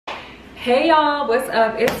Hey y'all, what's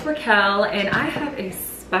up? It's Raquel and I have a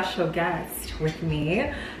special guest with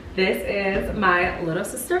me. This is my little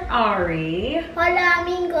sister Ari. Hola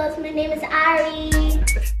amigos, my name is Ari.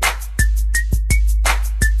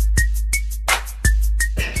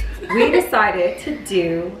 We decided to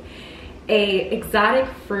do a exotic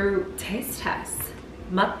fruit taste test.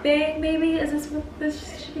 Mukbang maybe? Is this what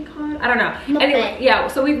this should be called? I don't know. Mukbang. Anyway, yeah,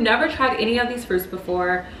 so we've never tried any of these fruits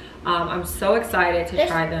before. I'm so excited to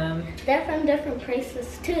try them. They're from different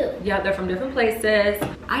places too. Yeah, they're from different places.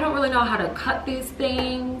 I don't really know how to cut these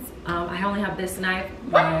things. I only have this knife.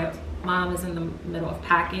 My mom is in the middle of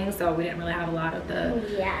packing, so we didn't really have a lot of the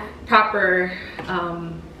proper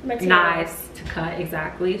knives to cut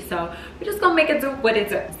exactly. So we're just gonna make it do what it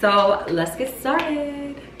does. So let's get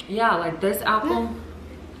started. Yeah, like this apple.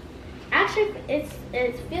 Actually,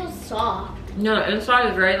 it feels soft. No, the inside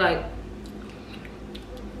is very like,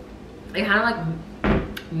 it kind of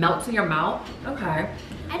like melts in your mouth. Okay.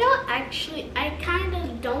 I kind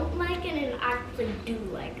of don't like it and actually do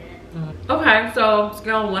like it. Okay, so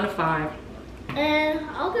scale 1 to 5. And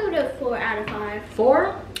I'll give it a 4 out of 5.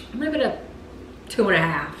 4? I'm gonna give it a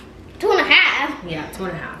 2.5. 2.5? Yeah,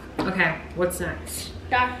 2.5. Okay, what's next?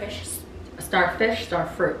 Starfish. Starfish,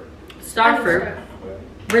 starfruit. Starfruit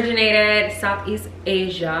originated Southeast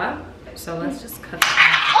Asia. So let's just cut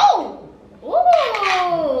that. Oh! Ooh!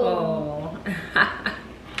 Oh.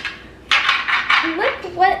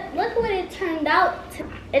 Look what it turned out to.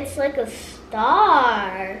 It's like a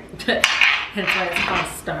star. That's why it's called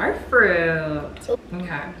starfruit.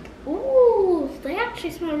 Okay. Ooh, they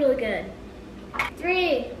actually smell really good.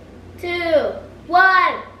 3, 2,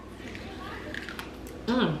 1.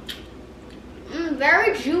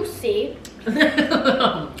 Very juicy.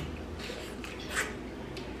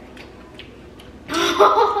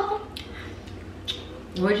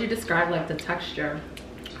 What would you describe like the texture?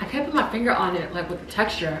 I can't put my finger on it, like with the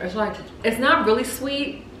texture. It's like, it's not really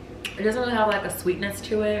sweet. It doesn't really have like a sweetness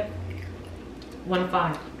to it. 1 to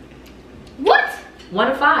 5. What? 1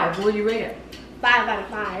 to 5, what would you rate it? 5 out of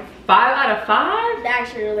 5. 5 out of 5? They're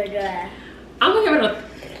actually really good. I'm gonna give it a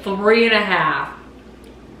 3.5.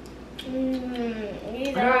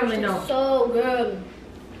 These I are don't really know. So good.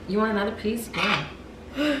 You want another piece? Yeah.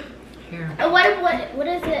 Here. What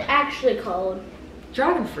is it actually called?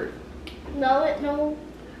 Dragon fruit. No.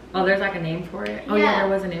 Oh, there's like a name for it? Oh yeah, there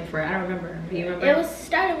was a name for it. I don't remember. Do you remember? It was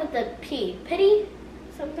started with a P. Pity?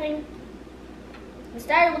 Something? It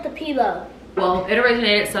started with a P though. Well, it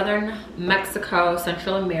originated southern Mexico,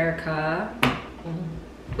 Central America.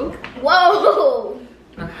 Ooh. Whoa!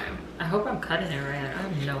 Okay. I hope I'm cutting it right. I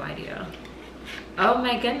have no idea. Oh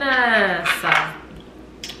my goodness.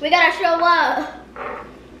 We gotta show up.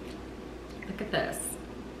 Look at this.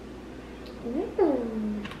 Ooh.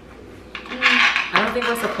 I don't think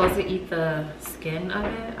we're supposed to eat the skin of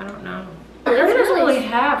it. I don't know. It doesn't really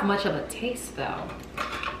have much of a taste though.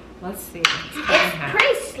 Let's see. It's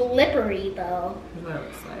pretty slippery though. That's what it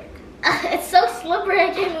looks like. It's so slippery I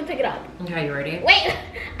can't even pick it up. Okay, you ready? Wait.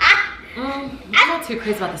 I'm not too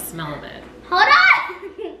crazy about the smell of it. Hold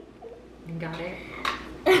on. You got it?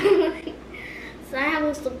 So I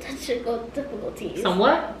have some technical difficulties. Some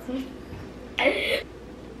what?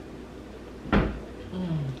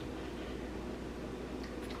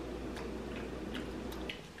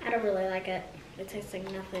 I don't really like it. It tastes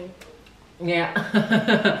like nothing. Yeah.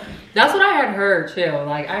 That's what I had heard too.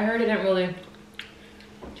 Like I heard it didn't really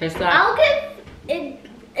taste that. I'll give it.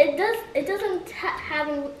 It doesn't have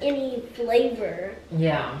any flavor.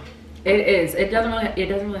 Yeah, it is. It doesn't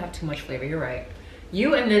really have too much flavor. You're right.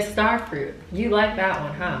 You and this starfruit, you like that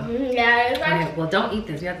one, huh? Yeah. It's Okay, well, don't eat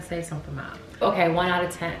this. You have to save some for mom. Okay, 1 out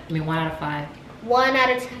of 10. I mean, 1 out of 5. 1 out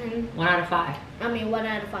of 10. 1 out of 5. I mean 1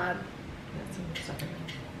 out of 5. That's some stuff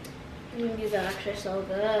in These are actually so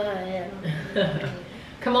good. there.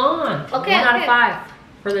 Come on. Okay. 1 out of 5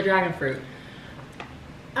 for the dragon fruit.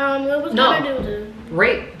 What was gonna do?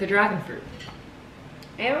 Rate the dragon fruit.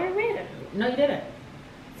 I already read it. No, you didn't.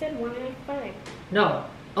 I said 1 out of 5. No.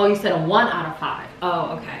 Oh, you said a 1 out of 5.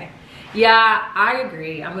 Oh, okay. Yeah, I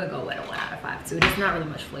agree. I'm gonna go with a 1 out of 5 too. There's not really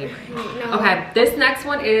much flavor. No. Okay, this next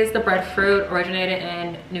one is the breadfruit, originated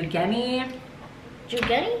in New Guinea.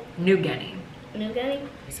 New Guinea.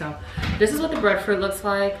 So this is what the breadfruit looks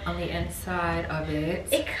like on the inside of it.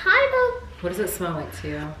 It kind of. What does it smell like to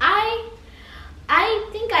you? I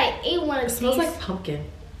think I ate one of these. It smells like pumpkin.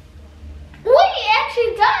 What it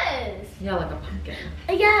actually does. Yeah, like a pumpkin.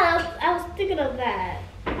 Yeah, I was thinking of that.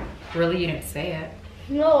 Really, you didn't say it.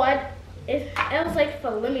 No, it was like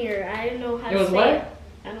familiar. I didn't know how to say it.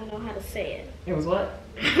 I don't know how to say it. It was what?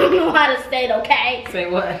 I don't know how to say it, okay? Say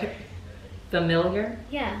what? Familiar?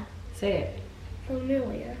 Yeah. Say it.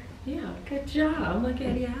 Familiar. Yeah, good job. Look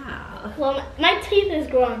at yeah. Well, my teeth is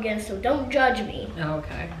growing again, so don't judge me.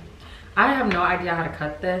 Okay. I have no idea how to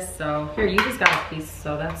cut this, so here, you just got a piece,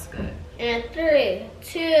 so that's good. And 3,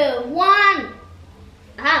 2, 1.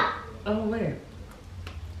 Ow. Oh, wait.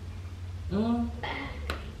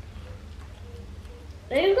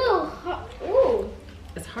 There you go. Ooh.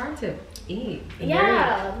 It's hard to eat.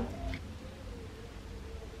 Yeah.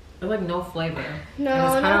 There's like no flavor. No. And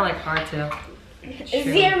it's kind of like hard to chew.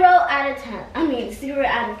 0 out of 10. I mean, 0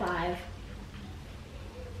 out of 5.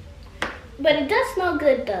 But it does smell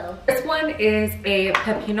good though. This one is a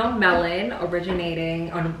Pepino melon originally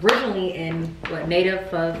in what,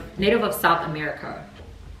 native of South America.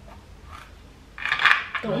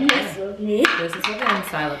 Don't mess with me. This is what the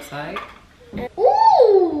inside looks like.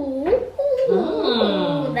 Ooh.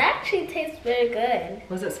 That actually tastes very good.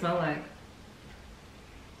 What does it smell like?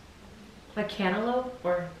 Like cantaloupe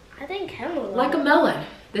or? I think cantaloupe. Like a melon.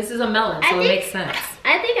 This is a melon, so it makes sense.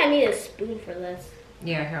 I think I need a spoon for this.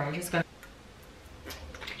 Yeah, here, we're just gonna.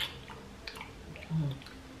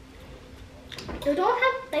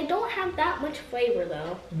 They don't have that much flavor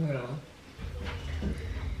though. Yeah.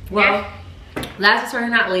 Well, last but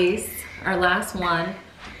certainly not least, our last one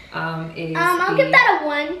is I'll give that a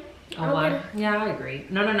 1. A 1? Yeah, I agree.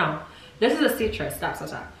 No. This is a citrus. Stop.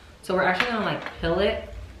 So we're actually gonna like peel it.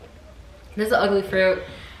 This is an ugly fruit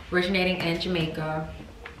originating in Jamaica.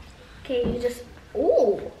 Okay, you just,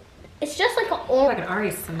 ooh. It's just like an orange. I can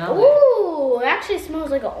already smell it. Ooh, it actually smells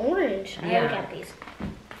like an orange. I Yeah. gotta get these.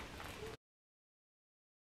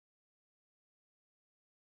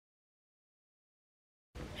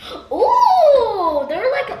 Ooh,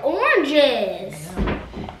 they're like oranges. Yeah.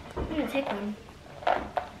 I'm gonna take one.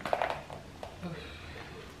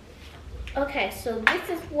 Okay, so this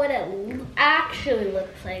is what it actually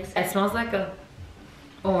looks like. It smells like a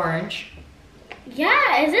orange.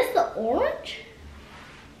 Yeah, is this the orange?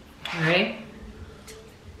 Ready?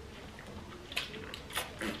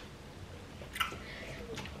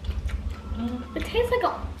 It tastes like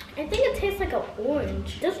I think it tastes like an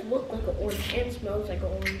orange. It does look like an orange and smells like an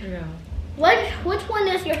orange. Yeah. Which one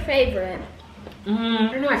is your favorite? I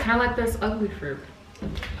don't know, I kind of like this ugly fruit.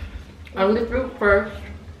 Ugly fruit first.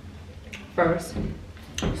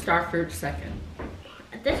 Star fruit second.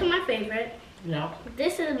 This is my favorite. Yeah.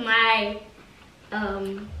 This is my,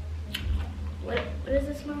 what does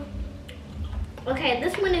this smell? Okay,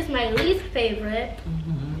 this one is my least favorite.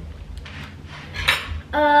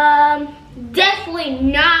 Definitely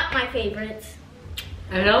not my favorites.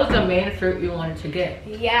 And that was the main fruit you wanted to get.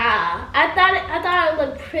 Yeah, I thought it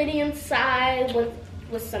looked pretty inside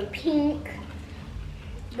with some pink,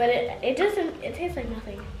 but it doesn't. It tastes like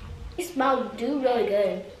nothing. These smell really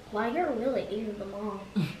good. Wow, you're really eating them all.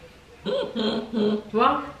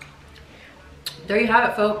 Well, there you have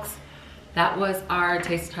it, folks. That was our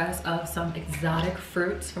taste test of some exotic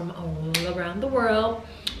fruits from all around the world.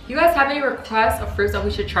 If you guys have any requests of fruits that we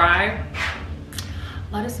should try,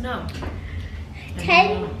 let us know.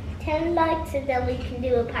 10 likes and then we can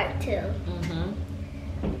do a part 2.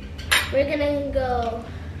 We're gonna go,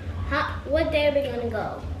 what day are we gonna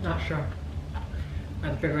go? Not sure. I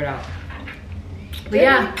have to figure it out. But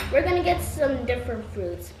yeah. We're gonna get some different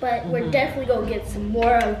fruits, but we're definitely gonna get some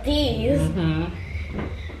more of these.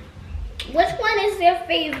 Which one is your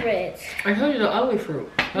favorite? I told you the ugly fruit.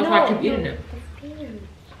 That's why I keep eating it.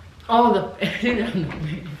 Oh,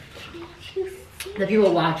 the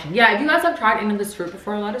people watching. Yeah, if you guys have tried any of this fruit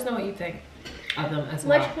before, let us know what you think of them as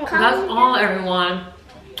well. That's all, everyone.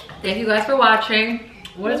 Thank you guys for watching.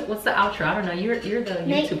 What's the outro? I don't know. You're the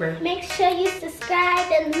YouTuber. Make sure you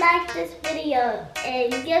subscribe and like this video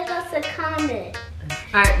and give us a comment.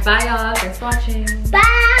 All right, bye y'all. Thanks for watching.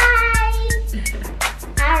 Bye.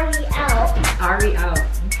 Ari out. Ari out.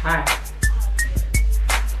 Okay.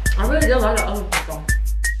 I really do like the other people.